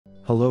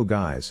Hello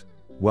guys,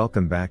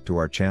 welcome back to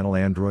our channel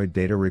Android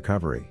Data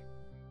Recovery.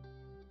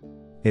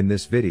 In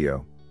this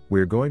video,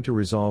 we're going to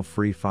resolve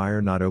Free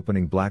Fire not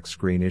opening black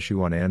screen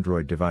issue on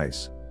Android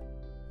device.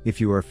 If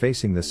you are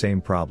facing the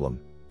same problem,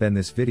 then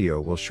this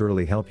video will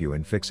surely help you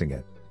in fixing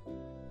it.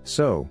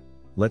 So,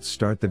 let's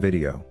start the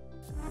video.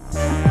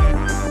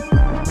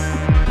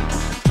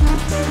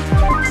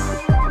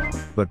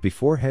 But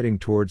before heading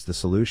towards the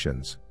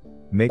solutions,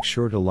 make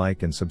sure to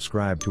like and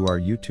subscribe to our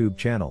YouTube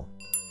channel.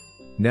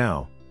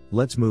 Now,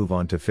 let's move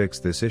on to fix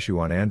this issue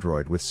on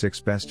Android with 6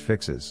 best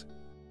fixes.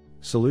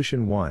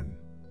 Solution 1.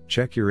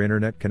 Check your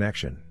internet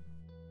connection.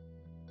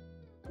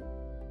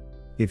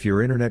 If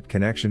your internet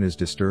connection is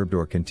disturbed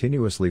or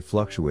continuously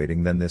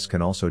fluctuating, then this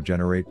can also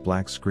generate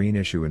black screen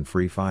issue in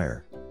Free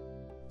Fire.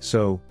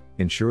 So,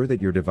 ensure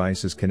that your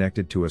device is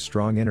connected to a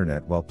strong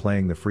internet while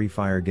playing the Free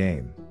Fire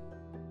game.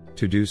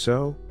 To do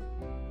so,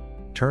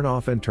 turn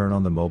off and turn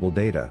on the mobile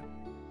data.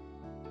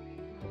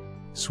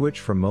 Switch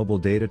from mobile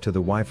data to the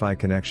Wi-Fi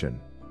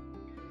connection.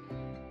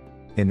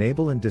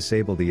 Enable and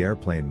disable the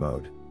airplane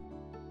mode.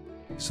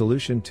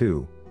 Solution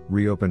 2.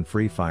 Reopen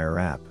Free Fire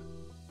app.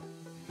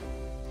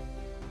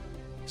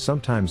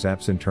 Sometimes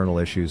app's internal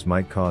issues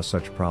might cause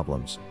such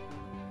problems.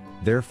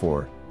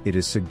 Therefore, it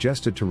is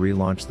suggested to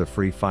relaunch the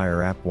Free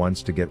Fire app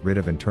once to get rid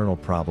of internal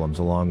problems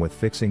along with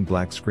fixing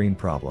black screen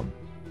problem.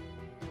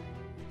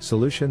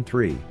 Solution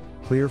 3.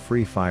 Clear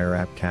Free Fire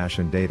app cache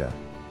and data.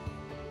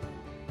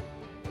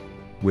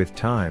 With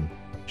time,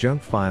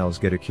 junk files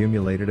get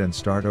accumulated and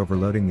start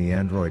overloading the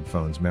Android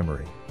phone's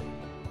memory.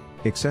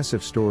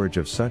 Excessive storage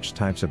of such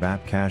types of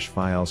app cache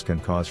files can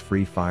cause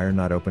Free Fire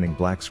not opening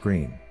black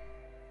screen.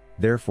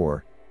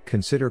 Therefore,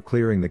 consider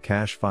clearing the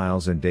cache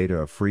files and data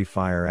of Free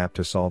Fire app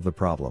to solve the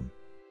problem.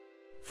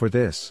 For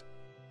this,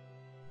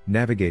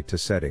 navigate to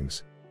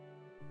Settings,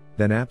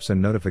 then Apps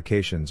and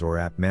Notifications or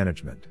App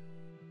Management.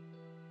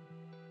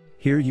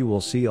 Here you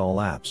will see all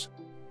apps,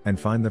 and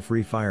find the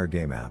Free Fire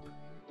game app.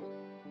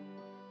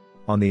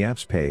 On the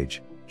Apps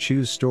page,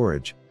 choose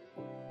Storage,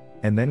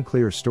 and then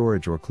Clear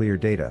Storage or Clear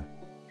Data.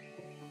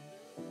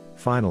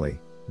 Finally,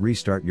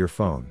 restart your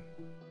phone.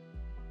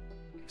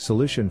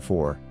 Solution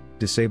 4.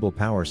 Disable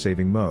Power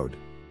Saving Mode.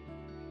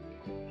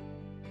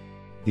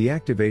 The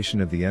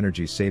activation of the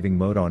energy saving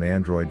mode on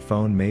Android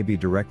phone may be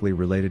directly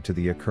related to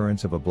the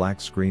occurrence of a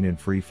black screen in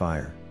Free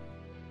Fire.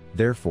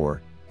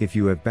 Therefore, if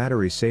you have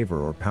battery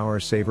saver or power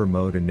saver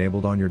mode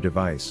enabled on your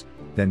device,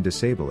 then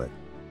disable it.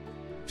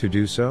 To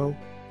do so,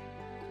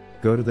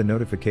 go to the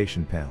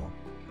notification panel.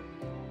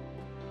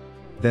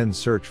 Then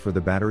search for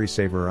the battery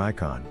saver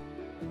icon,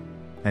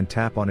 and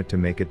tap on it to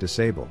make it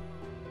disable.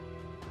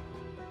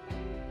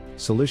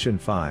 Solution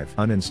 5.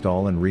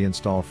 Uninstall and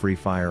reinstall Free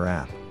Fire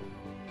app.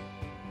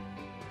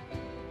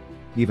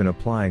 Even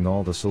applying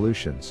all the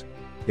solutions,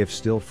 if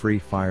still Free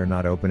Fire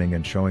not opening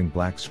and showing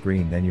black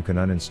screen, then you can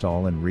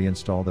uninstall and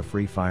reinstall the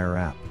Free Fire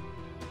app.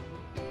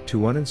 To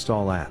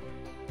uninstall app,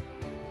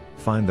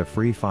 find the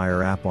Free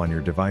Fire app on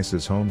your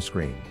device's home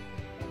screen.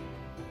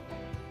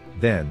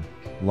 Then,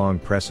 long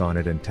press on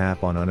it and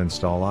tap on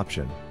Uninstall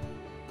option.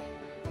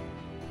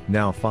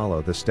 Now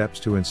follow the steps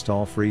to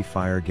install Free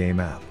Fire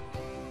game app.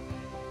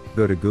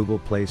 Go to Google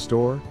Play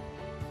Store,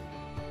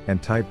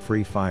 and type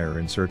Free Fire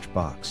in search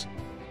box.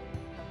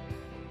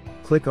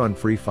 Click on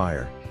Free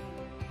Fire,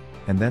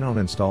 and then on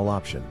Install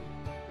option.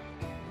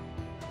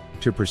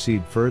 To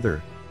proceed further,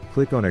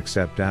 click on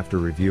Accept after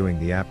reviewing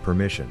the app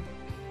permission.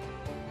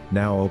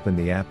 Now open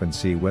the app and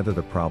see whether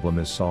the problem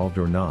is solved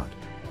or not.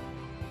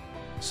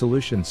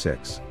 Solution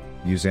 6.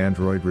 Use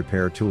Android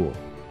Repair Tool.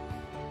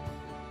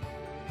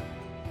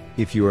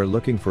 If you are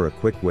looking for a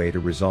quick way to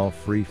resolve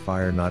Free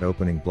Fire not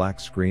opening black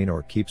screen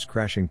or keeps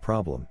crashing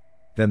problem,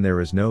 then there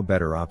is no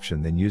better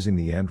option than using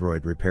the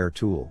Android Repair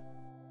Tool.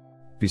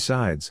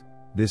 Besides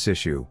this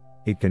issue,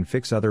 it can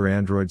fix other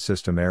Android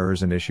system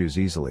errors and issues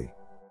easily.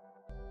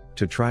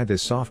 To try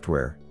this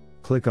software,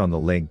 click on the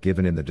link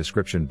given in the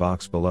description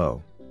box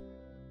below.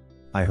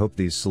 I hope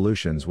these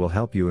solutions will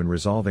help you in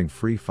resolving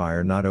Free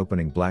Fire not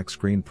opening black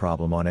screen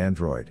problem on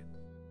Android.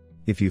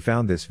 If you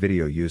found this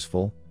video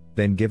useful,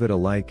 then give it a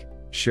like,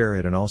 share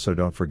it, and also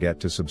don't forget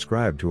to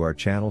subscribe to our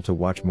channel to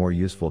watch more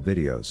useful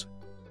videos.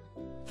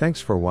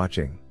 Thanks for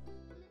watching.